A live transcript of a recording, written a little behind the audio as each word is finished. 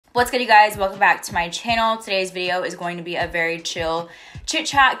What's good, you guys? Welcome back to my channel. Today's video is going to be a very chill chit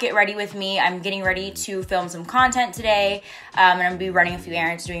chat. Get ready with me. I'm getting ready to film some content today, and I'm gonna be running a few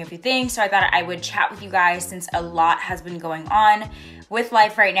errands, doing a few things. So I thought I would chat with you guys since a lot has been going on with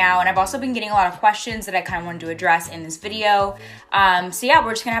life right now, and I've also been getting a lot of questions that I kind of wanted to address in this video. So yeah,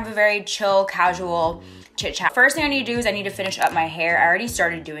 we're just gonna have a very chill, casual chit chat. First thing I need to do is I need to finish up my hair. I already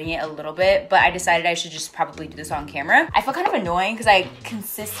started doing it a little bit, but I decided I should just probably do this on camera. I feel kind of annoying because I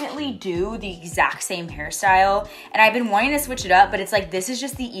consistently do the exact same hairstyle, and I've been wanting to switch it up, but it's like this is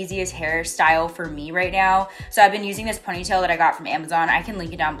just the easiest hairstyle for me right now. So I've been using this ponytail that I got from Amazon. I can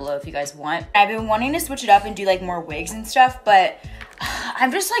link it down below if you guys want. I've been wanting to switch it up and do like more wigs and stuff, but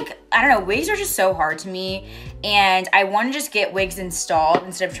I'm just like, I don't know, wigs are just so hard to me, and I want to just get wigs installed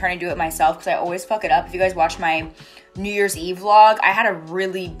instead of trying to do it myself because I always fuck it up. If you guys watch my New Year's Eve vlog, I had a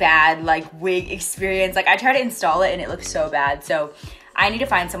really bad like wig experience. Like I tried to install it and it looked so bad. So I need to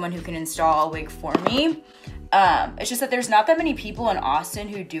find someone who can install a wig for me. It's just that there's not that many people in Austin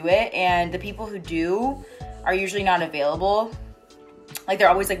who do it, and the people who do are usually not available. Like they're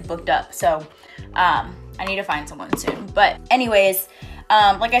always like booked up. So I need to find someone soon. But anyways,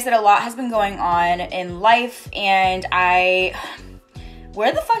 like I said, a lot has been going on in life, and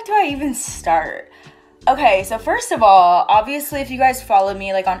where the fuck do I even start? Okay, so first of all, obviously if you guys follow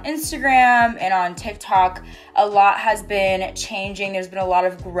me like on Instagram and on TikTok, a lot has been changing. There's been a lot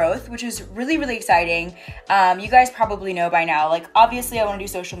of growth, which is really, really exciting. You guys probably know by now, like obviously I want to do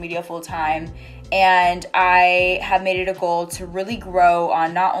social media full time, and I have made it a goal to really grow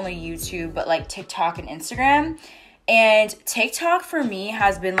on not only YouTube, but like TikTok and Instagram. And TikTok for me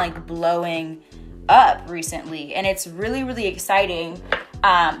has been like blowing up recently, and it's really, really exciting.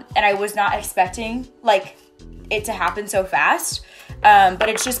 And I was not expecting like it to happen so fast, but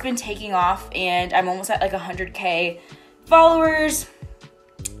it's just been taking off, and I'm almost at like 100K followers.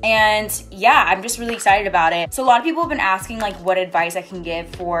 And yeah, I'm just really excited about it. So a lot of people have been asking like what advice I can give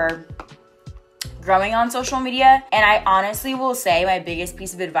for growing on social media, and I honestly will say my biggest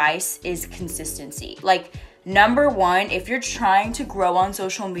piece of advice is consistency. Like number one, if you're trying to grow on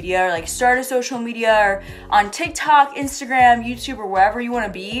social media or like start a social media or on TikTok, Instagram, YouTube, or wherever you want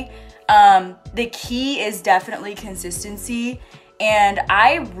to be, the key is definitely consistency. And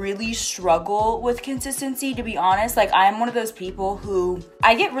I really struggle with consistency, to be honest. Like I'm one of those people who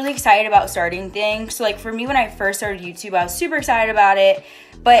I get really excited about starting things. So like for me, when I first started YouTube, I was super excited about it.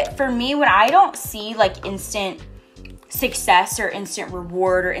 But for me, when I don't see like instant success or instant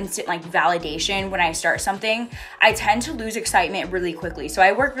reward or instant like validation when I start something, I tend to lose excitement really quickly. So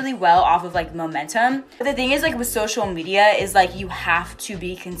I work really well off of like momentum. But the thing is like with social media is like you have to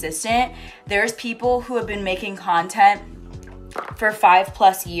be consistent. There's people who have been making content for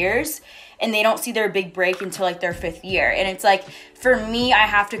 5+ years, and they don't see their big break until like their 5th year. And it's like, for me, I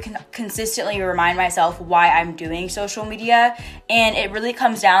have to consistently remind myself why I'm doing social media. And it really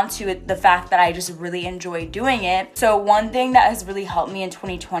comes down to the fact that I just really enjoy doing it. So one thing that has really helped me in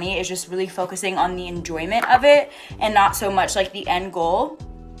 2020 is just really focusing on the enjoyment of it and not so much like the end goal.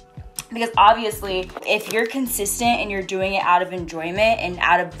 Because obviously, if you're consistent and you're doing it out of enjoyment and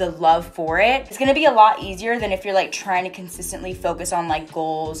out of the love for it, it's gonna be a lot easier than if you're like trying to consistently focus on like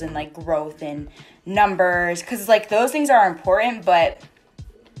goals and like growth and numbers. Cause like those things are important, but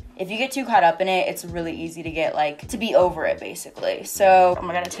if you get too caught up in it, it's really easy to get like, to be over it basically. So, oh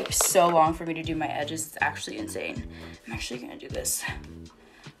my God, it takes so long for me to do my edges. It's actually insane. I'm actually gonna do this.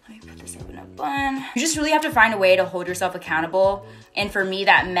 Let me put this up in a bun. You just really have to find a way to hold yourself accountable. And for me,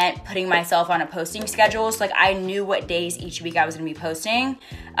 that meant putting myself on a posting schedule. So like I knew what days each week I was gonna be posting.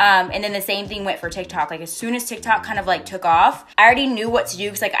 And then the same thing went for TikTok. Like as soon as TikTok kind of like took off, I already knew what to do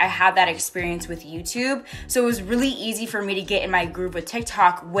because like I had that experience with YouTube. So it was really easy for me to get in my groove with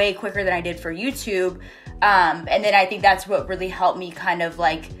TikTok way quicker than I did for YouTube. And then I think that's what really helped me kind of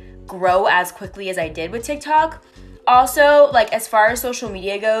like grow as quickly as I did with TikTok. Also, like as far as social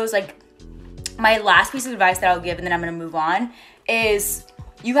media goes, like my last piece of advice that I'll give, and then I'm gonna move on, is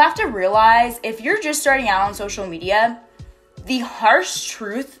you have to realize if you're just starting out on social media, the harsh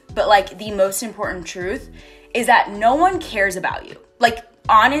truth, but like the most important truth, is that no one cares about you. Like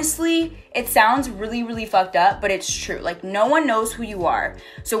honestly, it sounds really, really fucked up, but it's true. Like no one knows who you are.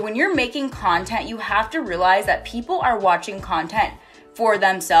 So when you're making content, you have to realize that people are watching content for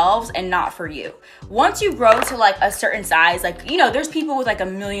themselves and not for you. Once you grow to like a certain size, like, you know, there's people with like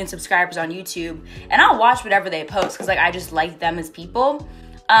 1 million subscribers on YouTube, and I'll watch whatever they post because like I just like them as people.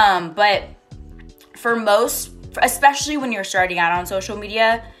 But for most, especially when you're starting out on social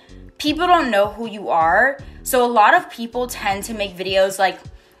media, people don't know who you are. So a lot of people tend to make videos like,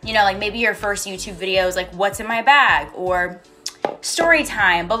 you know, like maybe your first YouTube video is like, what's in my bag? Or story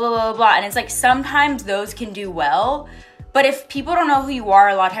time, blah, blah, blah, blah. And it's like sometimes those can do well, but if people don't know who you are,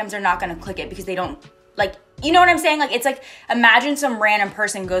 a lot of times they're not gonna click it because they don't, like, you know what I'm saying? Like, it's like, imagine some random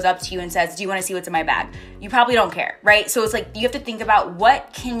person goes up to you and says, do you wanna see what's in my bag? You probably don't care, right? So it's like, you have to think about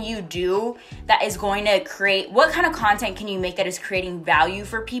what can you do that is going to create, what kind of content can you make that is creating value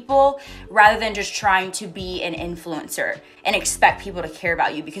for people rather than just trying to be an influencer and expect people to care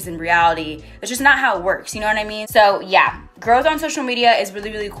about you, because in reality, that's just not how it works, you know what I mean? So yeah, growth on social media is really,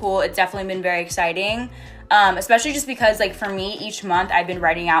 really cool. It's definitely been very exciting, especially just because like for me, each month I've been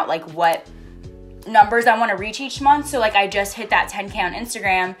writing out like what numbers I want to reach each month. So like I just hit that 10K on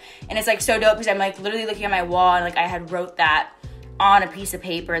Instagram, and it's like so dope because I'm like literally looking at my wall and like I had wrote that on a piece of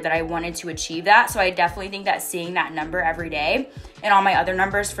paper that I wanted to achieve that. So I definitely think that seeing that number every day and all my other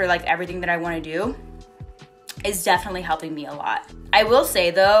numbers for like everything that I want to do is definitely helping me a lot. I will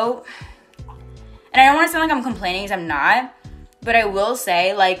say though, and I don't want to sound like I'm complaining because I'm not, but I will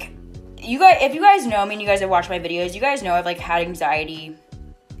say like you guys, if you guys know me and you guys have watched my videos, you guys know I've like had anxiety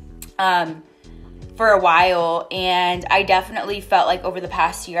for a while, and I definitely felt like over the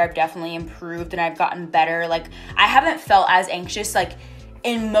past year I've definitely improved and I've gotten better. Like I haven't felt as anxious like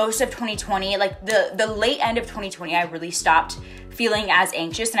in most of 2020, like the late end of 2020, I really stopped feeling as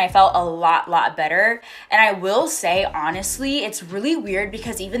anxious and I felt a lot better. And I will say honestly, it's really weird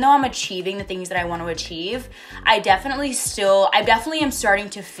because even though I'm achieving the things that I want to achieve, I definitely am starting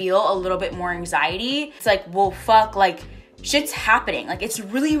to feel a little bit more anxiety. It's like, well, fuck, like shit's happening. Like it's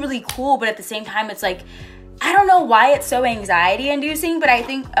really, really cool, but at the same time, it's like, I don't know why it's so anxiety inducing, but I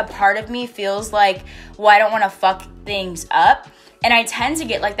think a part of me feels like, well, I don't want to fuck things up. And I tend to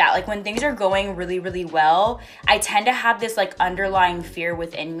get like that. Like when things are going really, really well, I tend to have this like underlying fear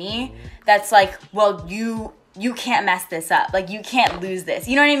within me that's like, well, you can't mess this up. Like you can't lose this.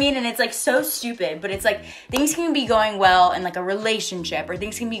 You know what I mean? And it's like so stupid, but it's like things can be going well in like a relationship, or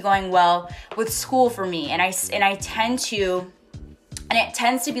things can be going well with school for me. And it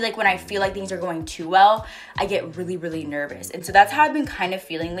tends to be like when I feel like things are going too well, I get really, really nervous. And so that's how I've been kind of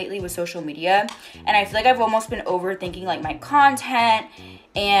feeling lately with social media. And I feel like I've almost been overthinking like my content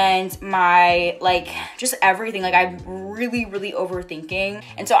and my like just everything. Like I'm really, really overthinking.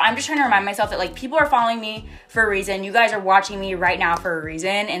 And so I'm just trying to remind myself that like people are following me for a reason. You guys are watching me right now for a reason.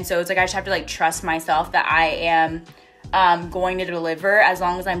 And so it's like I just have to like trust myself that I am going to deliver as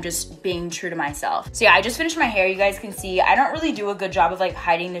long as I'm just being true to myself. So yeah, I just finished my hair. You guys can see I don't really do a good job of like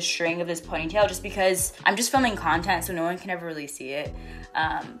hiding the string of this ponytail just because I'm just filming content, so no one can ever really see it.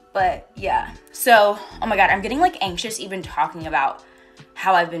 But yeah, so oh my god, I'm getting like anxious even talking about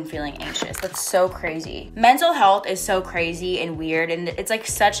how I've been feeling anxious. That's so crazy. Mental health is so crazy and weird, and it's like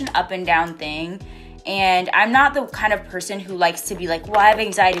such an up and down thing. And I'm not the kind of person who likes to be like, well, I have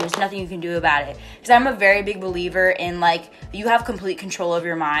anxiety, there's nothing you can do about it. Because I'm a very big believer in like, you have complete control of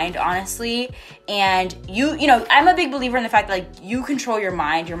your mind, honestly. And you know, I'm a big believer in the fact that like you control your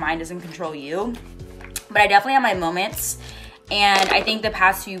mind doesn't control you. But I definitely have my moments. And I think the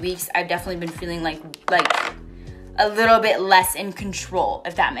past few weeks, I've definitely been feeling like a little bit less in control,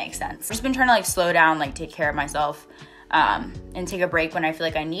 if that makes sense. I've just been trying to like slow down, like take care of myself. And take a break when I feel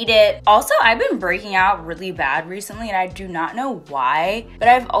like I need it. Also, I've been breaking out really bad recently and I do not know why, but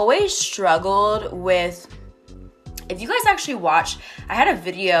I've always struggled with, if you guys actually watch, I had a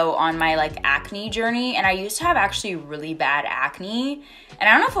video on my like acne journey, and I used to have actually really bad acne. And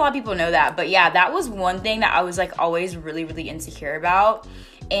I don't know if a lot of people know that, but yeah, that was one thing that I was like always really, really insecure about.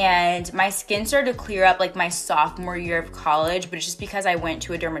 And my skin started to clear up like my sophomore year of college, but it's just because I went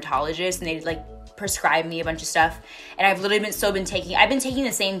to a dermatologist and they like prescribed me a bunch of stuff, and I've literally been taking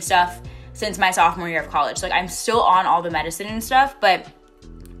the same stuff since my sophomore year of college. Like I'm still on all the medicine and stuff, but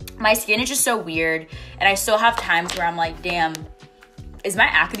my skin is just so weird, and I still have times where I'm like, damn, is my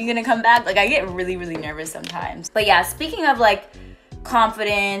acne gonna come back? Like I get really, really nervous sometimes. But yeah, speaking of like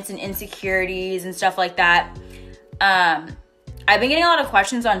confidence and insecurities and stuff like that, I've been getting a lot of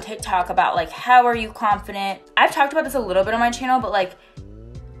questions on TikTok about like, how are you confident? I've talked about this a little bit on my channel, but like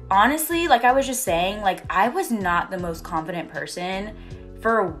honestly, like I was just saying, like I was not the most confident person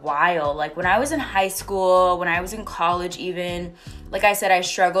for a while. Like when I was in high school, when I was in college even, like I said, I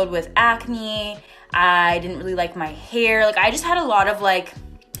struggled with acne. I didn't really like my hair. Like I just had a lot of like,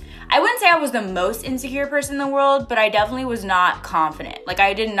 I wouldn't say I was the most insecure person in the world, but I definitely was not confident. Like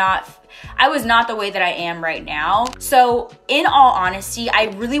I was not the way that I am right now. So in all honesty, I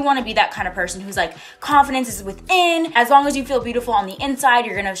really want to be that kind of person who's like, confidence is within. As long as you feel beautiful on the inside,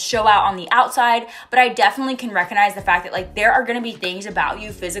 you're going to show out on the outside. But I definitely can recognize the fact that like there are going to be things about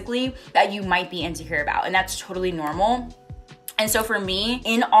you physically that you might be insecure about, and that's totally normal. And so for me,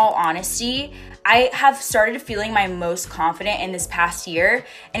 in all honesty, I have started feeling my most confident in this past year,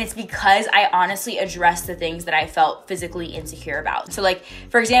 and it's because I honestly addressed the things that I felt physically insecure about. So like,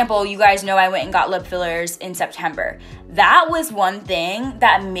 for example, you guys know I went and got lip fillers in September. That was one thing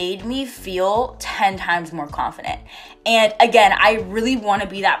that made me feel 10 times more confident. And again, I really want to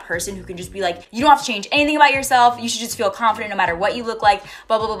be that person who can just be like, you don't have to change anything about yourself. You should just feel confident no matter what you look like,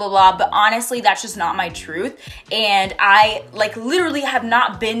 blah, blah, blah, blah, blah. But honestly, that's just not my truth. And I like literally have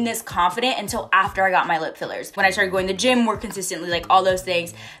not been this confident until after I got my lip fillers. When I started going to the gym more consistently, like all those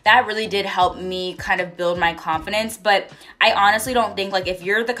things, that really did help me kind of build my confidence. But I honestly don't think, like, if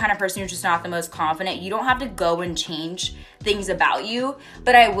you're the kind of person who's just not the most confident, you don't have to go and change things about you.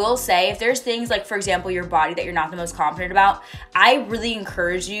 But I will say, if there's things like, for example, your body that you're not the most confident about, I really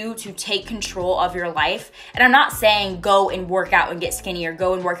encourage you to take control of your life. And I'm not saying go and work out and get skinny or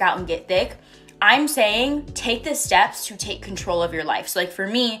go and work out and get thick. I'm saying take the steps to take control of your life. So like for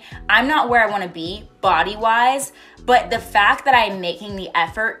me, I'm not where I want to be body-wise, but the fact that I'm making the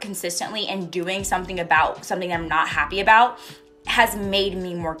effort consistently and doing something about something that I'm not happy about has made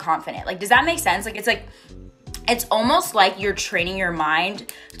me more confident. Like, does that make sense? It's almost like you're training your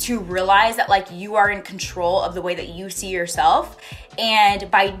mind to realize that like you are in control of the way that you see yourself. And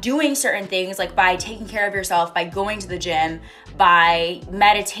by doing certain things, like by taking care of yourself, by going to the gym, by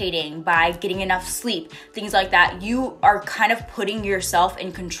meditating, by getting enough sleep, things like that, you are kind of putting yourself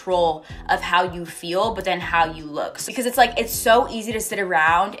in control of how you feel, but then how you look. Because it's like, it's so easy to sit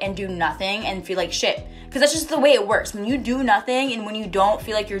around and do nothing and feel like shit. Because that's just the way it works. When you do nothing and when you don't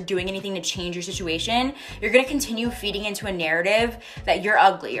feel like you're doing anything to change your situation, you're gonna continue feeding into a narrative that you're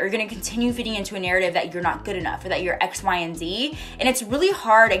ugly, or you're gonna continue feeding into a narrative that you're not good enough, or that you're X, Y, and Z. And it's really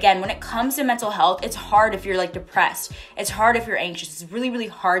hard, again, when it comes to mental health, it's hard if you're like depressed. It's hard if you're anxious. It's really, really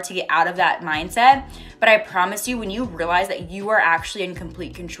hard to get out of that mindset. But I promise you, when you realize that you are actually in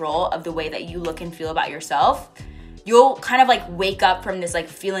complete control of the way that you look and feel about yourself, you'll kind of like wake up from this like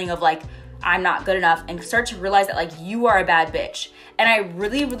feeling of like, I'm not good enough, and start to realize that like you are a bad bitch. And I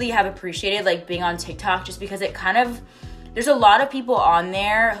really, really have appreciated like being on TikTok, just because it kind of, there's a lot of people on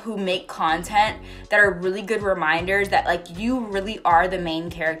there who make content that are really good reminders that like you really are the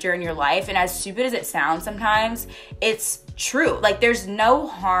main character in your life. And as stupid as it sounds sometimes, it's true. Like there's no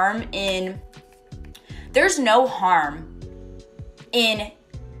harm in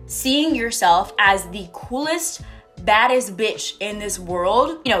seeing yourself as the coolest, baddest bitch in this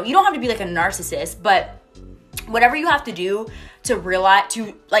world. You know, you don't have to be like a narcissist, but whatever you have to do to realize,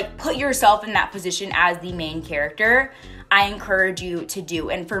 to like put yourself in that position as the main character, I encourage you to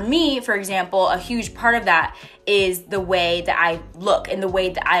do. And for me, for example, a huge part of that is the way that I look and the way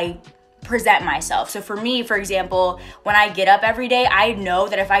that I present myself. So for me, for example, when I get up every day, I know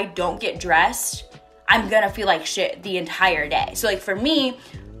that if I don't get dressed, I'm gonna feel like shit the entire day. So like for me,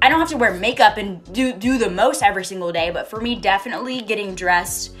 I don't have to wear makeup and do the most every single day, but for me, definitely getting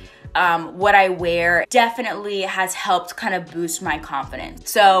dressed, what I wear definitely has helped kind of boost my confidence.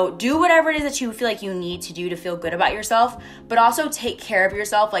 So do whatever it is that you feel like you need to do to feel good about yourself, but also take care of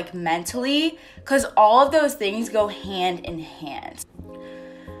yourself like mentally, because all of those things go hand in hand.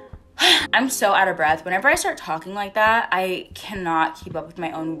 I'm so out of breath. Whenever I start talking like that, I cannot keep up with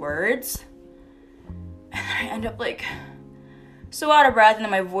my own words. And then I end up like so out of breath, and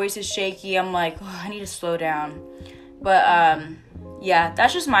then my voice is shaky. I'm like, oh, I need to slow down. But yeah,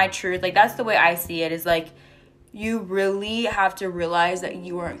 that's just my truth. Like that's the way I see it, is like you really have to realize that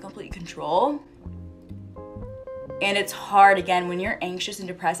you are in complete control. And it's hard, again, when you're anxious and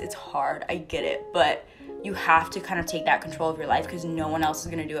depressed, it's hard. I get it, but you have to kind of take that control of your life, because no one else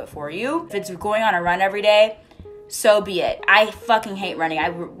is gonna do it for you. If it's going on a run every day, so be it. I fucking hate running. I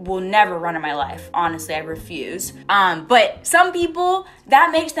will never run in my life. Honestly, I refuse. But some people,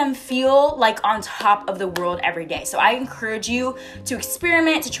 that makes them feel like on top of the world every day. So I encourage you to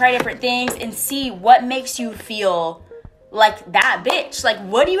experiment, to try different things, and see what makes you feel like that bitch. Like,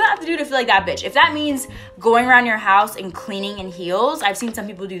 what do you have to do to feel like that bitch? If that means going around your house and cleaning in heels, I've seen some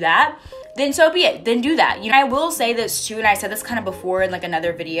people do that, then so be it. Then do that. You know, I will say this too, and I said this kind of before in like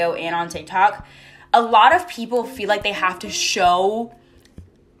another video and on TikTok. A lot of people feel like they have to show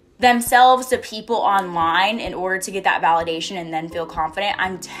themselves to people online in order to get that validation and then feel confident.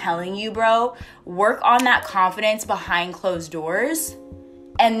 I'm telling you, bro, work on that confidence behind closed doors.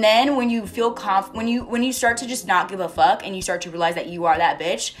 And then when you feel when you start to just not give a fuck and you start to realize that you are that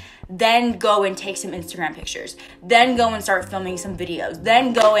bitch, then go and take some Instagram pictures. Then go and start filming some videos.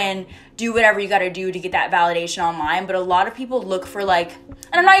 Then go and do whatever you gotta do to get that validation online. But a lot of people look for like,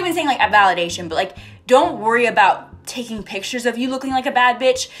 and I'm not even saying like a validation, but like, don't worry about taking pictures of you looking like a bad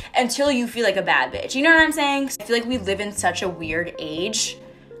bitch until you feel like a bad bitch. You know what I'm saying? I feel like we live in such a weird age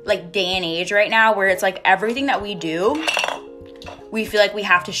like day and age right now where it's like everything that we do, we feel like we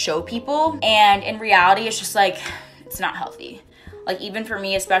have to show people, and in reality it's just like it's not healthy. Like even for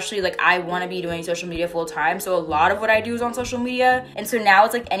me especially, like I want to be doing social media full time, so a lot of what I do is on social media. And so now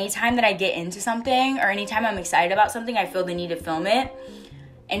it's like anytime that I get into something or anytime I'm excited about something, I feel the need to film it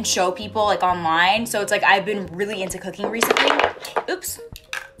and show people like online. So it's like I've been really into cooking recently. Oops.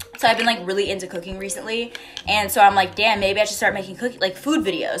 So I've been like really into cooking recently, and so I'm like, damn, maybe I should start making like food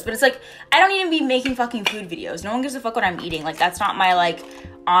videos. But it's like I don't even be making fucking food videos. No one gives a fuck what I'm eating. Like that's not my like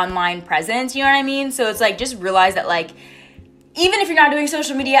online presence, you know what I mean? So it's like just realize that like even if you're not doing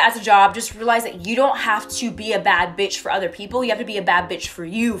social media as a job, just realize that you don't have to be a bad bitch for other people. You have to be a bad bitch for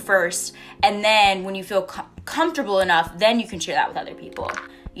you first. And then when you feel comfortable enough, then you can share that with other people,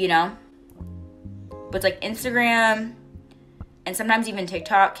 you know? But it's like Instagram and sometimes even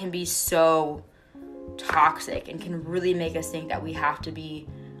TikTok can be so toxic and can really make us think that we have to be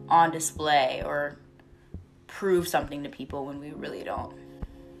on display or prove something to people when we really don't.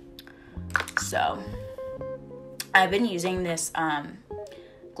 So I've been using this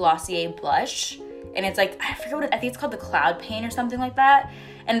Glossier blush, and it's like, I forget what I think it's called, the Cloud Paint or something like that.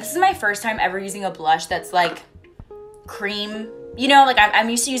 And this is my first time ever using a blush that's like cream, you know, like I'm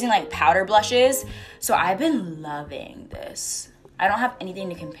used to using like powder blushes. So I've been loving this. I don't have anything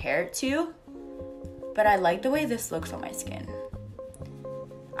to compare it to, but I like the way this looks on my skin.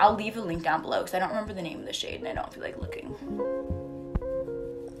 I'll leave a link down below because I don't remember the name of the shade and I don't feel like looking.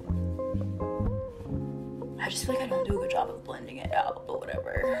 I just feel like I don't do a good job of blending it out, but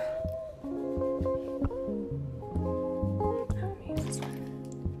whatever.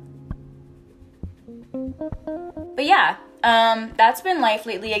 But yeah, that's been life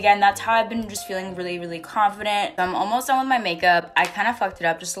lately. Again, that's how I've been just feeling really, really confident. I'm almost done with my makeup. I kind of fucked it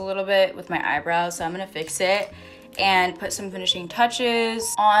up just a little bit with my eyebrows, so I'm gonna fix it and put some finishing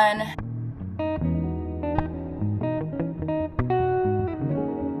touches on.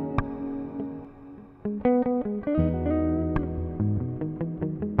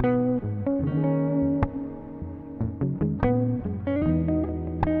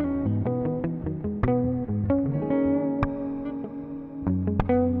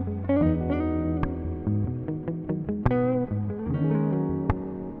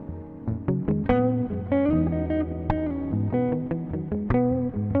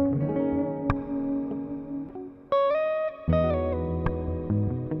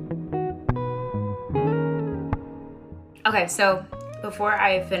 Okay, so before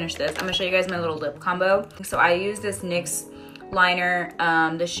I finish this, I'm gonna show you guys my little lip combo. So I use this NYX liner.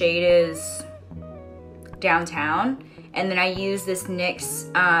 The shade is Downtown. And then I use this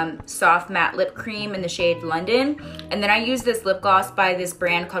NYX soft matte lip cream in the shade London. And then I use this lip gloss by this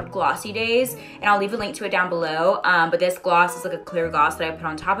brand called Glossy Days. And I'll leave a link to it down below. But this gloss is like a clear gloss that I put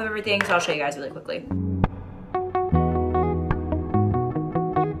on top of everything. So I'll show you guys really quickly.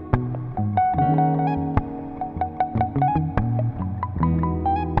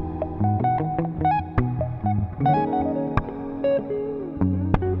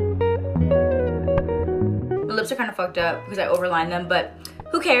 Lips are kind of fucked up because I overlined them, but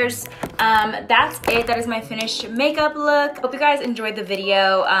who cares? That's it. That is my finished makeup look. Hope you guys enjoyed the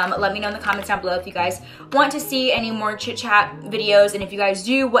video. Let me know in the comments down below if you guys want to see any more chit chat videos, and if you guys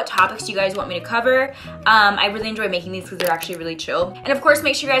do, what topics do you guys want me to cover. I really enjoy making these because they're actually really chill. And of course,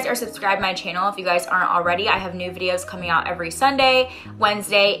 make sure you guys are subscribed to my channel if you guys aren't already. I have new videos coming out every Sunday,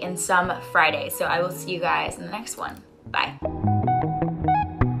 Wednesday, and some Friday. So I will see you guys in the next one. Bye.